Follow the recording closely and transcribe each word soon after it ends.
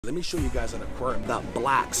Let me show you guys an aquarium, that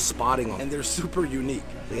black spotting on, and they're super unique.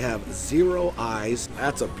 They have 0 eyes.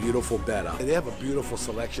 That's a beautiful betta. And they have a beautiful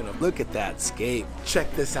selection of, look at that scape.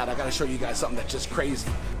 Check this out. I gotta show you guys something that's just crazy.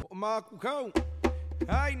 Hana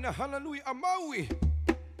Hui A Maui.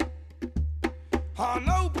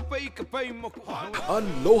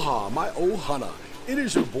 Aloha, my ohana. It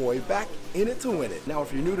is your boy, back in it to win it. Now,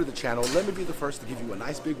 if you're new to the channel, let me be the first to give you a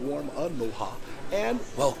nice big warm aloha and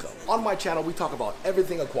welcome. On my channel, we talk about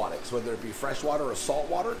everything aquatics, whether it be freshwater or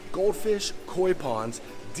saltwater, goldfish, koi ponds,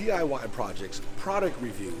 DIY projects, product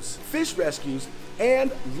reviews, fish rescues,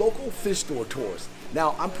 and local fish store tours.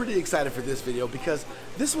 Now, I'm pretty excited for this video because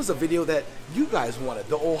this was a video that you guys wanted,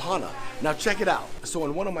 the ohana. Now check it out. So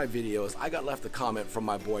in one of my videos, I got left a comment from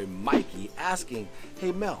my boy Mikey asking,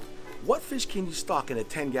 hey Mel, what fish can you stock in a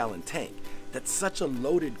 10-gallon tank? That's such a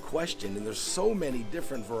loaded question, and there's so many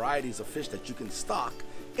different varieties of fish that you can stock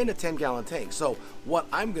in a 10-gallon tank. So what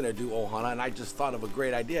I'm gonna do, ohana, and I just thought of a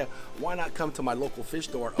great idea, why not come to my local fish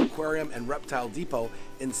store, Aquarium and Reptile Depot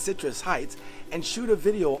in Citrus Heights, and shoot a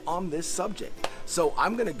video on this subject. So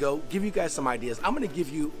I'm gonna go give you guys some ideas. I'm gonna give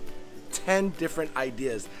you 10 different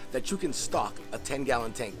ideas that you can stock a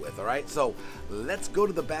 10-gallon tank with, all right? So let's go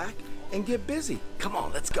to the back and get busy. Come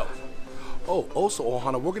on, let's go. Oh, also,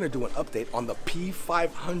 ohana, we're gonna do an update on the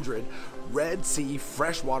P500 Red Sea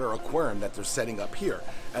freshwater aquarium that they're setting up here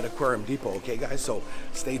at Aquarium Depot, okay guys? So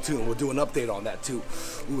stay tuned, we'll do an update on that too.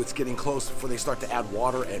 Ooh, it's getting close before they start to add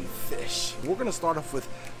water and fish. We're gonna start off with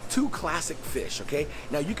 2 classic fish, okay?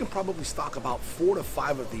 Now you can probably stock about 4 to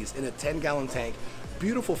 5 of these in a 10-gallon tank.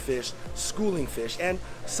 Beautiful fish, schooling fish, and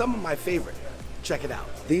some of my favorite. Check it out.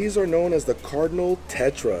 These are known as the cardinal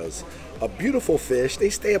tetras. A beautiful fish.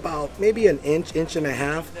 They stay about maybe an inch, inch and a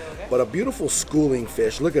half, but a beautiful schooling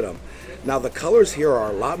fish. Look at them. Now the colors here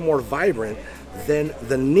are a lot more vibrant than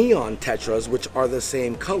the neon tetras, which are the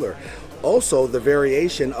same color. Also, the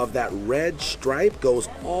variation of that red stripe goes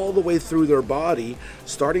all the way through their body,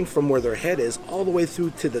 starting from where their head is, all the way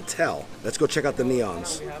through to the tail. Let's go check out the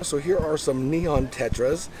neons. So here are some neon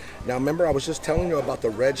tetras. Now remember, I was just telling you about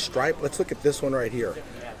the red stripe. Let's look at this one right here.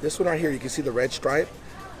 This one right here, you can see the red stripe,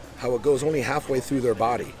 how it goes only halfway through their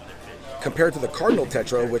body. Compared to the cardinal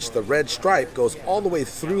tetra, which the red stripe goes all the way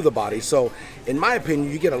through the body. So in my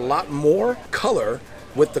opinion, you get a lot more color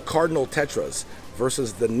with the cardinal tetras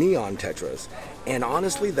versus the neon tetras. And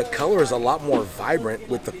honestly, the color is a lot more vibrant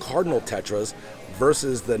with the cardinal tetras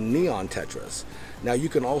versus the neon tetras. Now you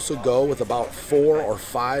can also go with about 4 or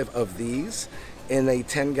 5 of these in a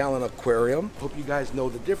 10-gallon aquarium. Hope you guys know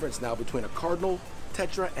the difference now between a cardinal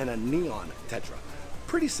tetra and a neon tetra.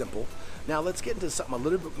 Pretty simple. Now let's get into something a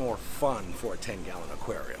little bit more fun for a 10-gallon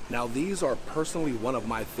aquarium. Now these are personally one of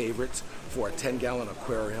my favorites for a 10-gallon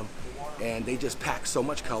aquarium, and they just pack so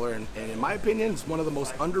much color, and in my opinion, it's one of the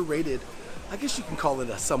most underrated, I guess you can call it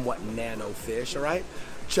a somewhat nano fish, all right?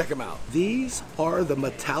 Check them out. These are the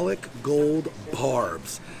metallic gold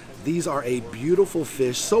barbs. These are a beautiful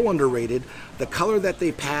fish, so underrated. The color that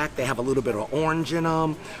they pack, they have a little bit of orange in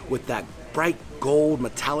them with that bright gold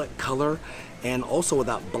metallic color, and also with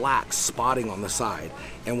that black spotting on the side.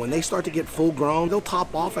 And when they start to get full grown, they'll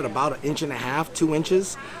top off at about 1.5 inches, 2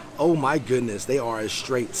 inches. Oh my goodness, they are a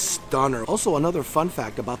straight stunner. Also, another fun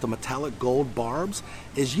fact about the metallic gold barbs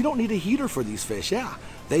is you don't need a heater for these fish. Yeah,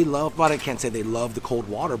 they love, but I can't say they love the cold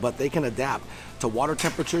water, but they can adapt to water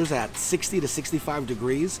temperatures at 60 to 65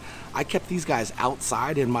 degrees. I kept these guys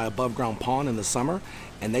outside in my above ground pond in the summer,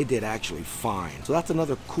 and they did actually fine. So that's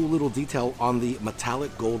another cool little detail on the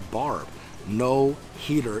metallic gold barb. No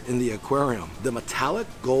heater in the aquarium. The metallic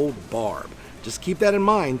gold barb. Just keep that in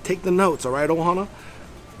mind. Take the notes, all right, ohana?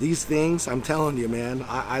 These things, I'm telling you, man,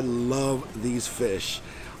 I love these fish.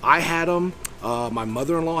 I had them. My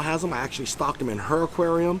mother-in-law has them. I actually stocked them in her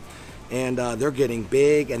aquarium, and they're getting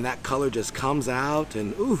big, and that color just comes out,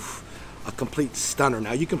 and oof, a complete stunner.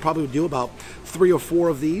 Now, you can probably do about 3 or 4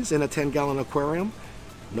 of these in a 10-gallon aquarium.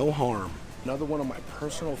 No harm. Another one of my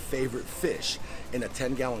personal favorite fish in a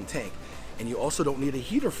 10-gallon tank. And you also don't need a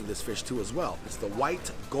heater for this fish too as well. It's the white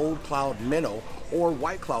gold cloud minnow or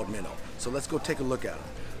white cloud minnow. So let's go take a look at them.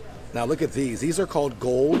 Now look at these. These are called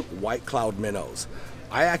gold white cloud minnows.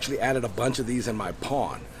 I actually added a bunch of these in my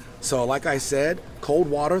pond. So like I said, cold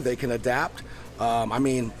water, they can adapt. I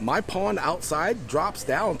mean, my pond outside drops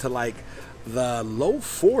down to like the low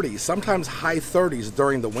 40s, sometimes high 30s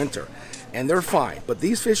during the winter. And they're fine. But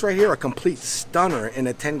these fish right here are a complete stunner in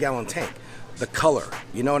a 10-gallon tank. The color,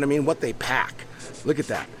 you know what I mean? What they pack. Look at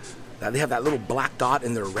that. They have that little black dot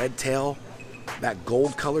in their red tail. That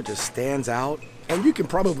gold color just stands out. And you can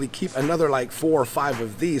probably keep another like 4 or 5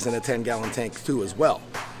 of these in a 10-gallon tank too as well.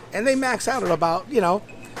 And they max out at about, you know,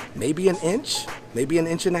 maybe an inch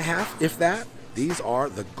and a half, if that. These are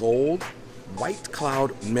the gold white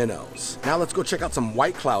cloud minnows. Now let's go check out some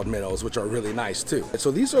white cloud minnows, which are really nice too.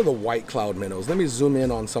 So these are the white cloud minnows. Let me zoom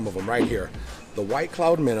in on some of them right here. The white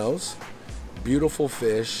cloud minnows, beautiful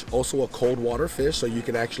fish, also a cold water fish, so you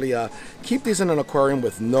can actually keep these in an aquarium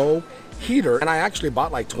with no heater. And I actually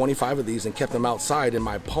bought like 25 of these and kept them outside in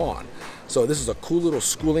my pond. So this is a cool little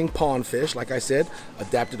schooling pond fish, like I said,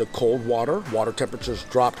 adapted to cold water. Water temperatures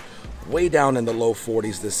dropped way down in the low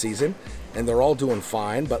 40s this season, and they're all doing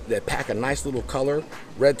fine, but they pack a nice little color,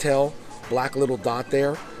 red tail, black little dot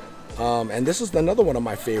there. And this is another one of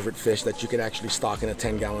my favorite fish that you can actually stock in a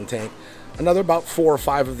 10-gallon tank. Another about 4 or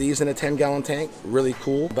 5 of these in a 10-gallon tank, really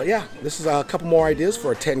cool. But yeah, this is a couple more ideas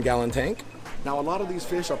for a 10-gallon tank. Now a lot of these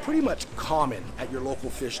fish are pretty much common at your local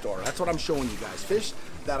fish store. That's what I'm showing you guys, fish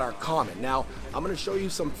that are common. Now I'm gonna show you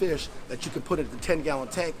some fish that you can put in the 10-gallon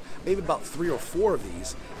tank, maybe about 3 or 4 of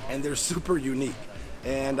these, and they're super unique.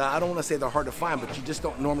 And I don't wanna say they're hard to find, but you just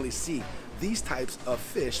don't normally see these types of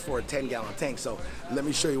fish for a 10-gallon tank. So let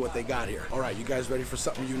me show you what they got here. All right, you guys ready for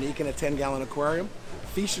something unique in a 10-gallon aquarium?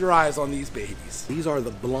 Feast your eyes on these babies. These are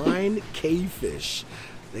the blind cavefish.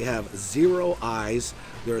 They have 0 eyes.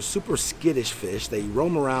 They're a super skittish fish. They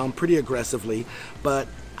roam around pretty aggressively, but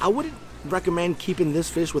I wouldn't recommend keeping this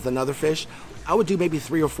fish with another fish. I would do maybe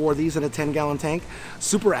 3 or 4 of these in a 10-gallon tank.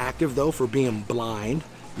 Super active though for being blind.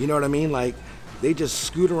 You know what I mean? Like they just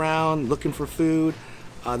scoot around looking for food.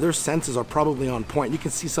 Their senses are probably on point. You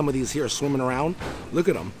can see some of these here swimming around. Look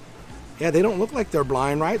at them. Yeah, they don't look like they're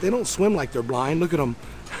blind, right? They don't swim like they're blind. Look at them.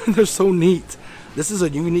 They're so neat. This is a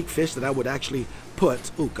unique fish that I would actually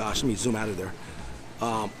put, oh gosh, let me zoom out of there.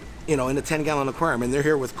 You know, in a 10-gallon aquarium, and they're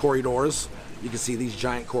here with corridors. You can see these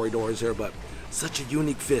giant corridors here, but such a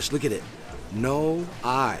unique fish. Look at it. No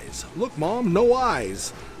eyes. Look, Mom, no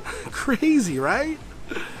eyes. Crazy, right?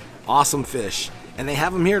 Awesome fish. And they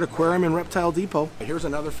have them here at Aquarium and Reptile Depot. Here's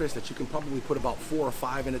another fish that you can probably put about 4 or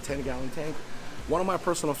 5 in a 10-gallon tank. One of my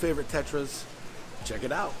personal favorite tetras. Check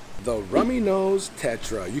it out. The rummy nose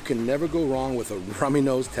tetra. You can never go wrong with a rummy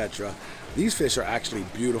nose tetra. These fish are actually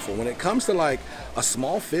beautiful. When it comes to like a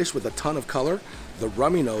small fish with a ton of color, the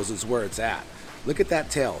rummy nose is where it's at. Look at that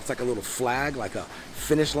tail. It's like a little flag, like a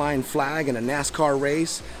finish line flag in a NASCAR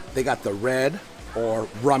race. They got the red or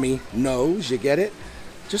rummy nose, you get it?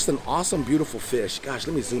 Just an awesome, beautiful fish. Gosh,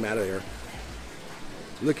 let me zoom out of here.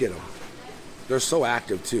 Look at them. They're so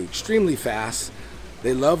active too, extremely fast.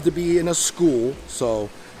 They love to be in a school, so,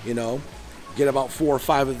 you know, get about 4 or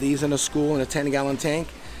 5 of these in a school in a 10-gallon tank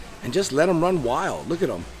and just let them run wild. Look at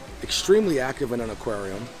them, extremely active in an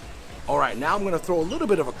aquarium. All right, now I'm gonna throw a little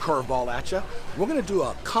bit of a curveball at you. We're gonna do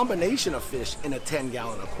a combination of fish in a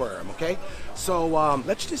 10-gallon aquarium, okay? So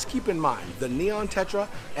let's just keep in mind the neon tetra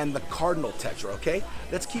and the cardinal tetra, okay?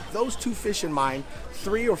 Let's keep those 2 fish in mind,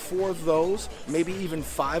 3 or 4 of those, maybe even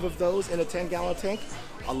 5 of those in a 10-gallon tank,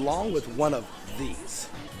 along with one of these.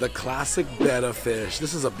 The classic betta fish.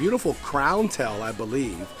 This is a beautiful crown tail, I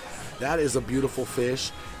believe. That is a beautiful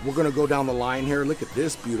fish. We're gonna go down the line here. Look at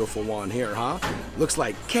this beautiful one here, huh? Looks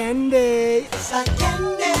like candy. It's like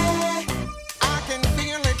candy. I can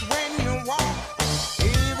feel it when you walk,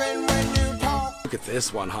 even when you talk. Look at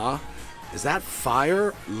this one, huh? Is that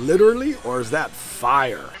fire, literally, or is that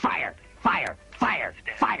fire? Fire, fire, fire,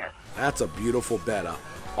 fire. That's a beautiful betta.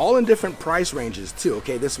 All in different price ranges too.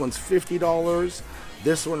 Okay, this one's $50.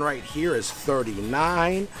 This one right here is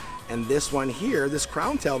 $39. And this one here, this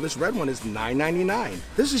crown tail, this red one is $9.99.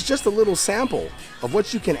 This is just a little sample of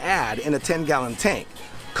what you can add in a 10-gallon tank.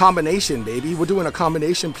 Combination, baby. We're doing a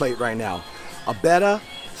combination plate right now. A betta,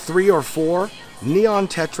 3 or 4 neon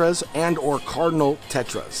tetras and or cardinal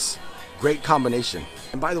tetras. Great combination.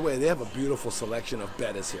 And by the way, they have a beautiful selection of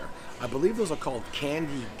bettas here. I believe those are called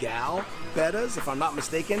Candy Gal bettas, if I'm not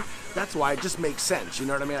mistaken. That's why it just makes sense, you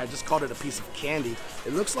know what I mean? I just called it a piece of candy.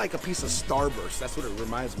 It looks like a piece of Starburst, that's what it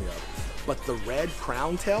reminds me of. But the red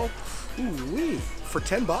crown tail, ooh-wee, for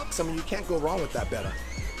 10 bucks, I mean, you can't go wrong with that betta.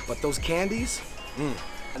 But those candies,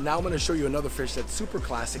 And now I'm gonna show you another fish that's super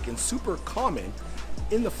classic and super common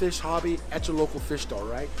in the fish hobby at your local fish store,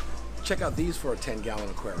 right? Check out these for a 10-gallon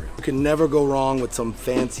aquarium. You can never go wrong with some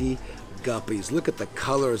fancy guppies. Look at the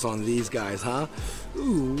colors on these guys, huh?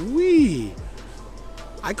 Ooh-wee.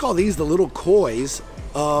 I call these the little kois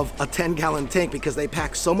of a 10-gallon tank because they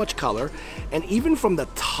pack so much color. And even from the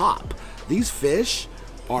top, these fish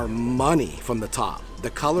are money from the top. The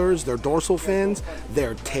colors, their dorsal fins,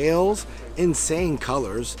 their tails, insane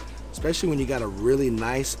colors, especially when you got a really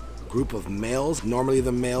nice group of males. Normally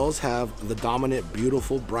the males have the dominant,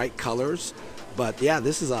 beautiful, bright colors. But yeah,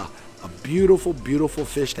 this is a A beautiful, beautiful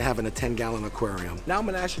fish to have in a 10-gallon aquarium. Now I'm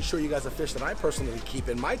gonna actually show you guys a fish that I personally keep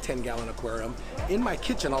in my 10-gallon aquarium in my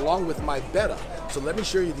kitchen along with my betta. So let me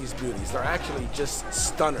show you these beauties. They're actually just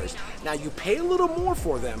stunners. Now you pay a little more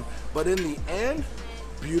for them, but in the end,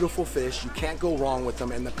 beautiful fish. You can't go wrong with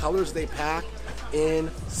them, and the colors they pack,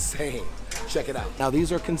 insane. Check it out. Now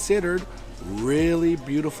these are considered really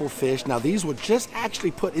beautiful fish. Now these were just actually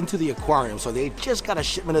put into the aquarium, so they just got a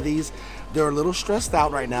shipment of these. They're a little stressed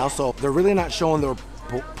out right now, so they're really not showing their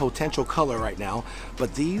potential color right now,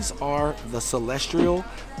 but these are the celestial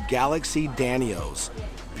galaxy danios.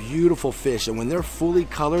 Beautiful fish, and when they're fully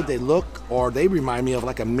colored, they look, or they remind me of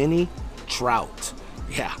like a mini trout.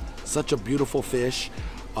 Yeah, such a beautiful fish.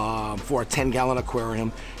 For a 10-gallon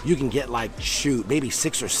aquarium, you can get like, shoot, maybe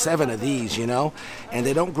 6 or 7 of these, you know, and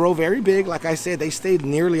they don't grow very big. Like I said, they stayed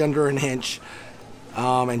nearly under an inch,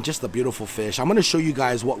 and just a beautiful fish. I'm going to show you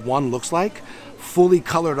guys what one looks like, fully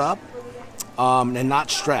colored up, and not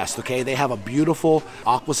stressed. Okay, they have a beautiful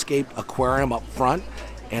aquascape aquarium up front,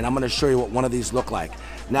 and I'm going to show you what one of these look like.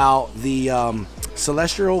 Now the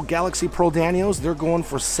Celestial Galaxy Pro Danios, they're going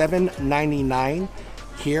for $7.99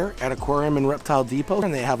 here at Aquarium and Reptile Depot,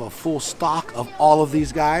 and they have a full stock of all of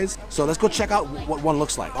these guys. So let's go check out what one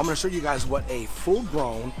looks like. I'm going to show you guys what a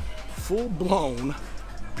full-grown, full-blown,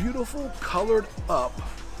 beautiful, colored up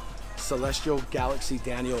Celestial Galaxy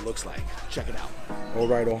Danio looks like. Check it out. All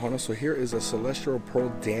right, Ohana, so here is a Celestial Pro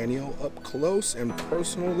Danio up close and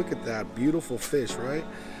personal. Look at that beautiful fish, right?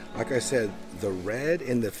 Like I said, the red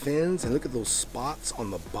in the fins, and look at those spots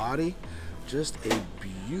on the body. Just a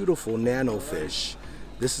beautiful nano fish.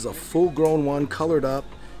 This is a full-grown one, colored up,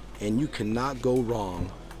 and you cannot go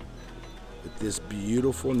wrong with this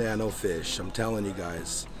beautiful nano fish. I'm telling you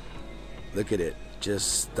guys, look at it,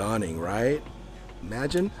 just stunning, right?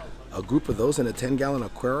 Imagine a group of those in a 10-gallon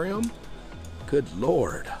aquarium. Good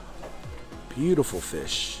Lord, beautiful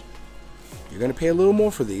fish. You're gonna pay a little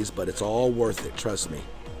more for these, but it's all worth it, trust me.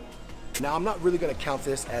 Now, I'm not really going to count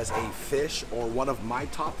this as a fish or one of my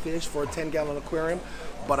top fish for a 10-gallon aquarium,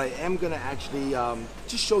 but I am going to actually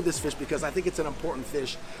just show this fish because I think it's an important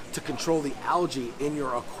fish to control the algae in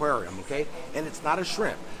your aquarium, okay? And it's not a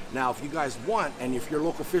shrimp. Now, if you guys want, and if your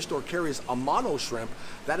local fish store carries a mono shrimp,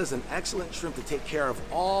 that is an excellent shrimp to take care of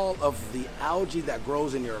all of the algae that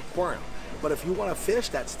grows in your aquarium. But if you want a fish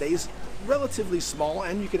that stays relatively small,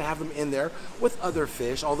 and you can have them in there with other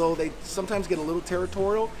fish, although they sometimes get a little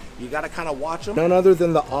territorial, you got to kind of watch them. None other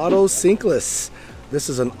than the Auto Sinkless. This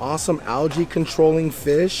is an awesome algae controlling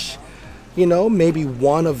fish. You know, maybe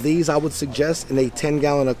one of these I would suggest in a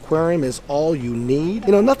 10-gallon aquarium is all you need.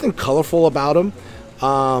 You know, nothing colorful about them,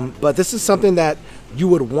 but this is something that you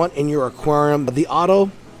would want in your aquarium. The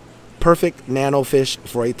Auto, perfect nano fish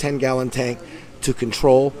for a 10-gallon tank to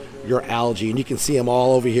control your algae, and you can see them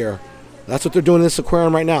all over here. That's what they're doing in this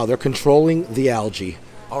aquarium right now. They're controlling the algae.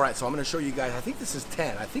 All right, so I'm going to show you guys, I think this is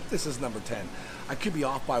 10. I think this is number 10. I could be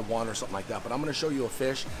off by 1 or something like that, but I'm going to show you a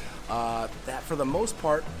fish that for the most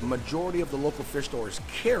part, majority of the local fish stores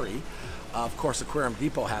carry. Of course, Aquarium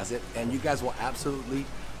Depot has it, and you guys will absolutely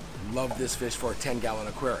love this fish for a 10-gallon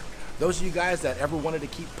aquarium. Those of you guys that ever wanted to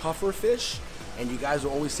keep puffer fish, and you guys are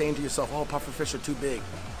always saying to yourself, oh, puffer fish are too big,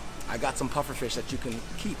 I got some puffer fish that you can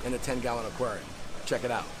keep in a 10-gallon aquarium. Check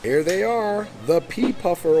it out. Here they are, the pea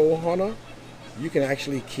puffer, Ohana. You can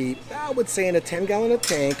actually keep, I would say in a 10-gallon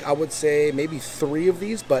tank, I would say maybe 3 of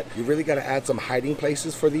these, but you really got to add some hiding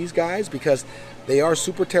places for these guys because they are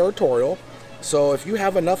super territorial. So if you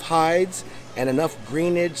have enough hides and enough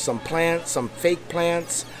greenage, some plants, some fake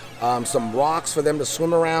plants, some rocks for them to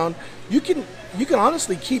swim around, you can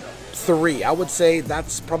honestly keep 3. I would say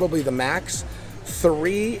that's probably the max.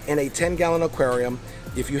 3 in a 10-gallon aquarium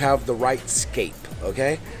if you have the right scape,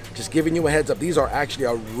 okay? Just giving you a heads up, these are actually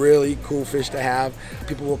a really cool fish to have.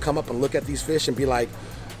 People will come up and look at these fish and be like,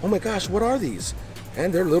 oh my gosh, what are these?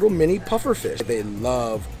 And they're little mini puffer fish. They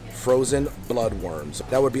love frozen bloodworms.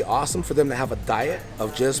 That would be awesome for them to have a diet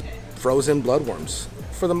of just frozen bloodworms.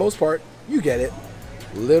 For the most part, you get it.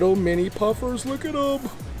 Little mini puffers, look at them.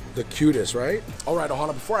 The cutest, right? All right,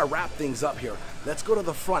 Ohana, before I wrap things up here, let's go to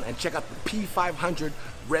the front and check out the P500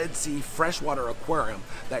 Red Sea Freshwater Aquarium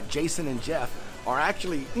that Jason and Jeff are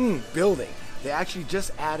actually building. They actually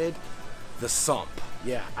just added the sump.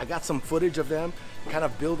 Yeah, I got some footage of them kind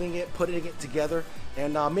of building it, putting it together,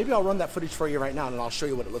 and maybe I'll run that footage for you right now and I'll show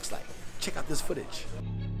you what it looks like. Check out this footage.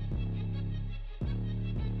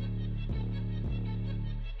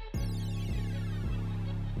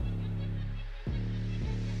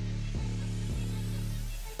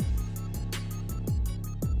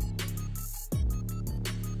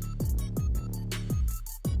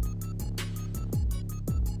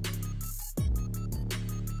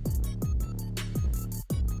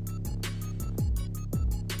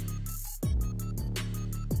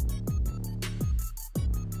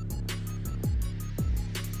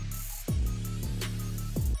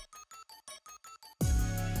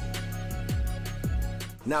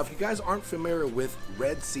 Now, if you guys aren't familiar with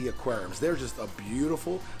Red Sea aquariums, they're just a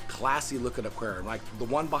beautiful, classy looking aquarium. Like the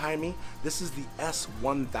one behind me, this is the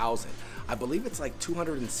S1000. I believe it's like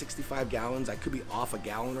 265 gallons. I could be off a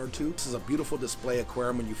gallon or two. This is a beautiful display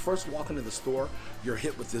aquarium. When you first walk into the store, you're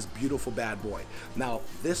hit with this beautiful bad boy. Now,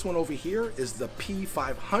 this one over here is the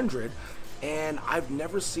P500, and I've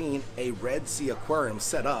never seen a Red Sea aquarium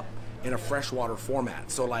set up in a freshwater format.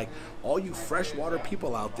 So like all you freshwater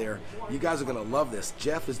people out there, you guys are gonna love this.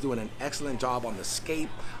 Jeff is doing an excellent job on the scape.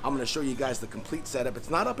 I'm gonna show you guys the complete setup. It's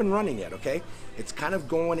not up and running yet, okay? It's kind of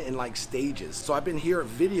going in like stages. So I've been here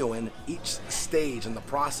videoing each stage in the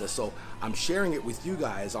process. So I'm sharing it with you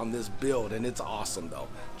guys on this build, and it's awesome though.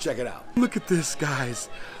 Check it out. Look at this, guys.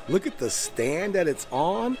 Look at the stand that it's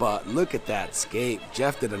on, but look at that scape.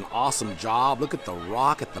 Jeff did an awesome job. Look at the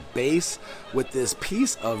rock at the base with this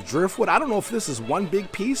piece of driftwood. I don't know if this is one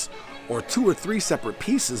big piece or 2 or 3 separate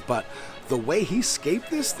pieces, but the way he scaped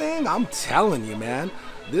this thing, I'm telling you, man,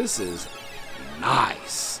 this is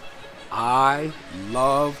nice. I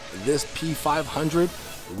love this P500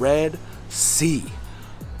 Red Sea.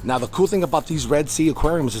 Now, the cool thing about these Red Sea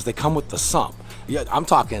aquariums is they come with the sump. Yeah, I'm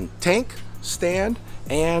talking tank, stand,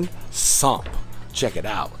 and sump. Check it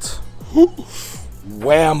out.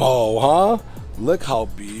 Whammo, huh? Look how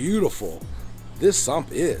beautiful this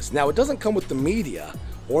sump is. Now, it doesn't come with the media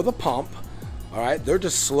or the pump, all right? They're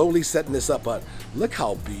just slowly setting this up, but look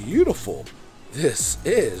how beautiful this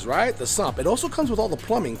is, right? The sump. It also comes with all the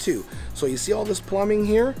plumbing too. So you see all this plumbing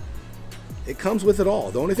here? It comes with it all.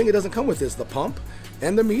 The only thing it doesn't come with is the pump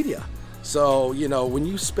and the media. So, you know, when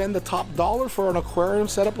you spend the top dollar for an aquarium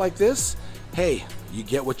setup like this, hey, you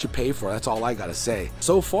get what you pay for. That's all I gotta say.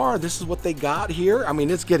 So far, this is what they got here. I mean,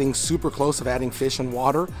 it's getting super close of adding fish and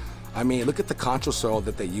water. I mean, look at the contra soil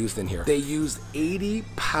that they used in here. They used 80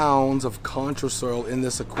 pounds of contra soil in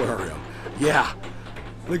this aquarium. Yeah,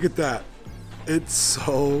 look at that. It's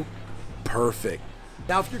so perfect.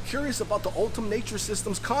 Now, if you're curious about the Ultimate Nature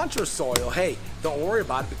Systems contra soil, hey, don't worry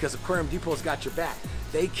about it because Aquarium Depot's got your back.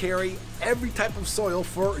 They carry every type of soil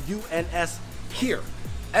for UNS here.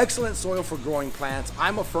 Excellent soil for growing plants.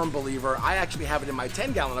 I'm a firm believer. I actually have it in my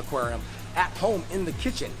 10-gallon aquarium at home in the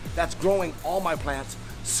kitchen. That's growing all my plants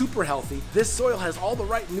super healthy. This soil has all the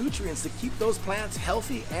right nutrients to keep those plants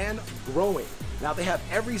healthy and growing. Now, they have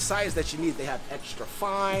every size that you need. They have extra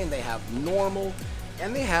fine, they have normal,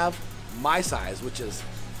 and they have my size, which is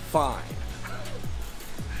fine.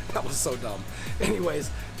 That was so dumb.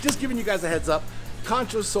 Anyways, just giving you guys a heads up.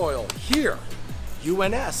 Contra soil here,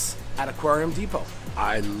 UNS at Aquarium Depot.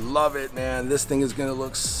 I love it, man. This thing is gonna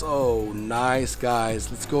look so nice, guys.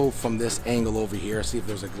 Let's go from this angle over here, see if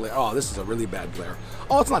there's a glare. Oh, this is a really bad glare.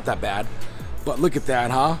 Oh, it's not that bad, but look at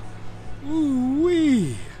that, huh?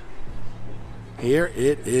 Ooh-wee. Here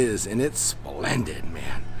it is, and it's splendid,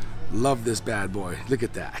 man. Love this bad boy. Look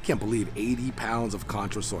at that. I can't believe 80 pounds of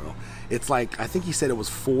contra soil. It's like, I think he said it was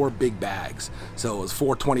 4 big bags. So it was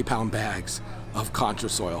 4 20-pound bags of contra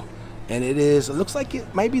soil. And it looks like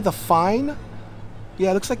it might be the fine.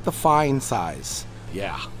 Yeah, it looks like the fine size.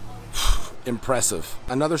 Yeah, impressive.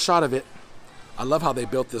 Another shot of it. I love how they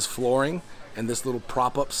built this flooring and this little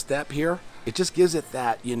prop-up step here. It just gives it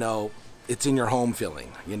that, you know, it's in your home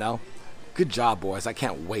feeling, you know? Good job, boys. I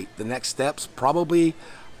can't wait. The next steps, probably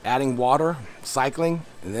adding water, cycling,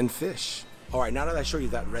 and then fish. All right, now that I show you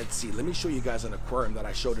that Red Sea, let me show you guys an aquarium that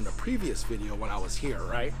I showed in a previous video when I was here,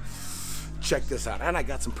 right? Check this out, and I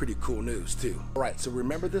got some pretty cool news too. All right, so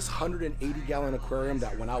remember this 180-gallon aquarium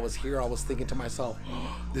that when I was here, I was thinking to myself,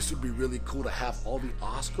 oh, this would be really cool to have all the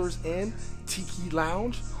Oscars in Tiki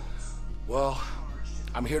Lounge? Well,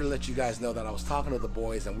 I'm here to let you guys know that I was talking to the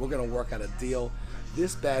boys and we're gonna work out a deal.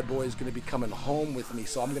 This bad boy is gonna be coming home with me,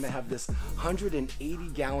 so I'm gonna have this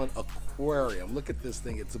 180-gallon aquarium. Look at this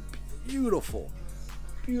thing, it's a beautiful,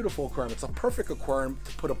 beautiful aquarium. It's a perfect aquarium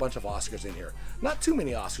to put a bunch of Oscars in here. Not too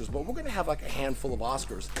many Oscars, but we're gonna have like a handful of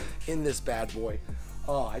Oscars in this bad boy.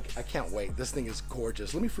 Oh, I can't wait. This thing is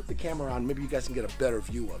gorgeous. Let me flip the camera on, maybe you guys can get a better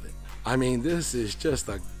view of it. I mean, this is just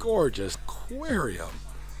a gorgeous aquarium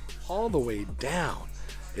all the way down.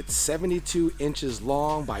 It's 72 inches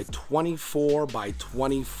long by 24 by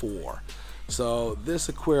 24. So this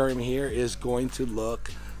aquarium here is going to look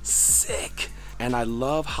sick. And I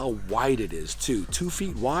love how wide it is too. 2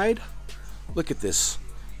 feet wide. Look at this.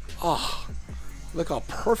 Oh, look how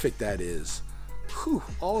perfect that is. Whew,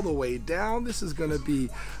 all the way down. This is gonna be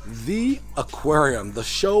the aquarium, the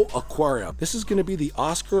show aquarium. This is gonna be the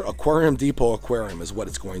Oscar Aquarium Depot aquarium is what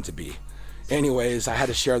it's going to be. Anyways, I had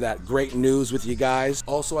to share that great news with you guys.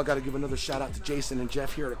 Also, I got to give another shout out to Jason and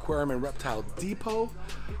Jeff here at Aquarium and Reptile Depot.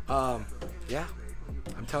 Yeah,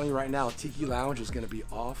 I'm telling you right now, Tiki Lounge is going to be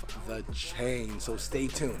off the chain, so stay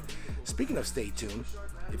tuned. Speaking of stay tuned,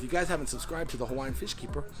 if you guys haven't subscribed to the Hawaiian Fish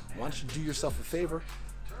Keeper, why don't you do yourself a favor?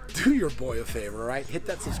 Do your boy a favor, right? Hit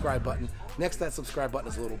that subscribe button. Next to that subscribe button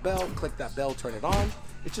is a little bell. Click that bell, turn it on.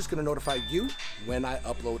 It's just going to notify you when I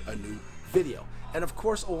upload a new video. And of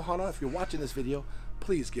course, Ohana, if you're watching this video,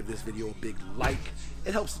 please give this video a big like.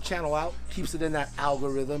 It helps the channel out, keeps it in that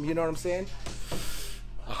algorithm, you know what I'm saying?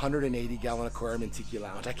 180-gallon aquarium in Tiki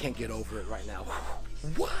Lounge. I can't get over it right now.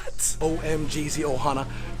 What? OMGZ Ohana,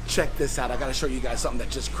 check this out. I gotta show you guys something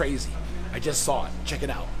that's just crazy. I just saw it. Check it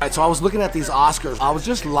out. All right, so I was looking at these Oscars. I was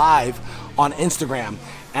just live on Instagram,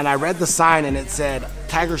 and I read the sign, and it said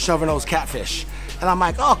tiger shovel-nosed catfish. And I'm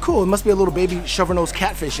like, oh, cool. It must be a little baby shovel-nosed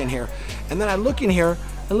catfish in here. And then I look in here,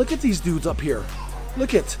 and look at these dudes up here.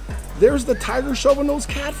 Look at, there's the tiger shovel-nosed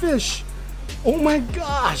catfish. Oh my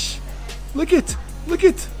gosh. Look at,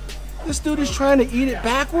 this dude is trying to eat it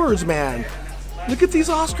backwards, man. Look at these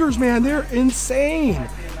Oscars, man. They're insane.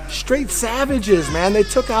 Straight savages, man. They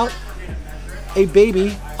took out a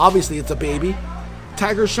baby, obviously it's a baby,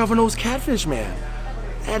 tiger shovel-nosed catfish, man.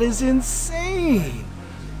 That is insane.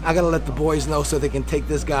 I gotta let the boys know so they can take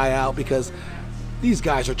this guy out because these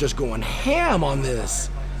guys are just going ham on this.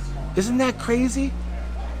 Isn't that crazy?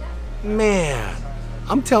 Man,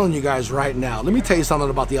 I'm telling you guys right now, let me tell you something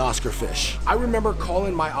about the Oscar fish. I remember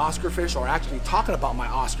calling my Oscar fish, or actually talking about my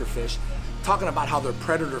Oscar fish, talking about how they're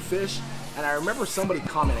predator fish. And I remember somebody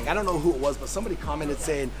commenting, I don't know who it was, but somebody commented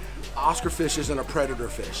saying, Oscar fish isn't a predator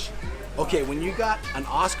fish. Okay, when you got an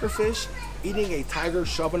Oscar fish eating a tiger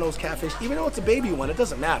shovel-nosed catfish, even though it's a baby one, it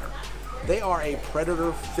doesn't matter. They are a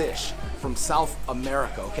predator fish from South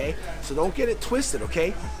America, okay? So don't get it twisted,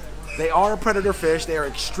 okay? They are a predator fish. They are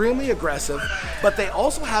extremely aggressive, but they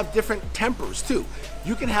also have different tempers too.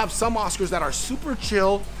 You can have some Oscars that are super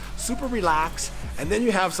chill, super relaxed, and then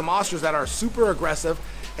you have some Oscars that are super aggressive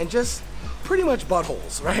and just pretty much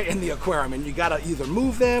buttholes, right, in the aquarium. And you gotta either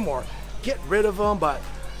move them or get rid of them, but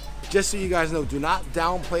just so you guys know, do not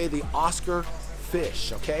downplay the Oscar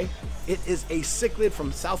fish, okay? It is a cichlid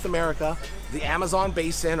from South America, the Amazon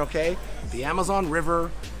basin, okay? The Amazon River,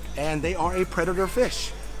 and they are a predator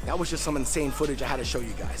fish. That was just some insane footage I had to show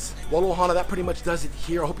you guys. Well, Ohana, that pretty much does it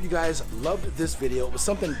here. I hope you guys loved this video. It was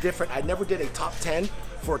something different. I never did a top 10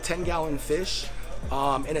 for a 10-gallon fish in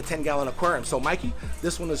a 10-gallon aquarium. So Mikey,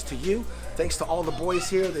 this one is to you. Thanks to all the boys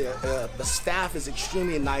here. The staff is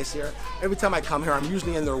extremely nice here. Every time I come here, I'm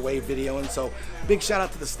usually in their way videoing. So big shout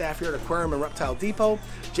out to the staff here at Aquarium and Reptile Depot.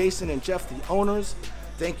 Jason and Jeff, the owners.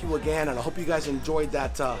 Thank you again, and I hope you guys enjoyed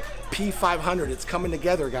that P500. It's coming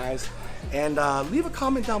together, guys. And leave a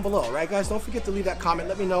comment down below, right, guys? Don't forget to leave that comment.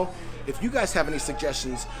 Let me know if you guys have any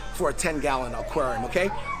suggestions for a 10-gallon aquarium,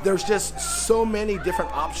 okay? There's just so many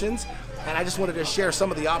different options, and I just wanted to share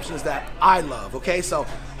some of the options that I love, okay? So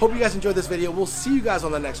hope you guys enjoyed this video. We'll see you guys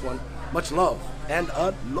on the next one. Much love and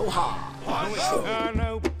aloha.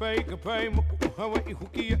 Hana Hui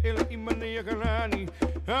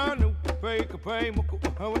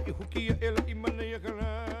A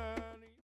Maui.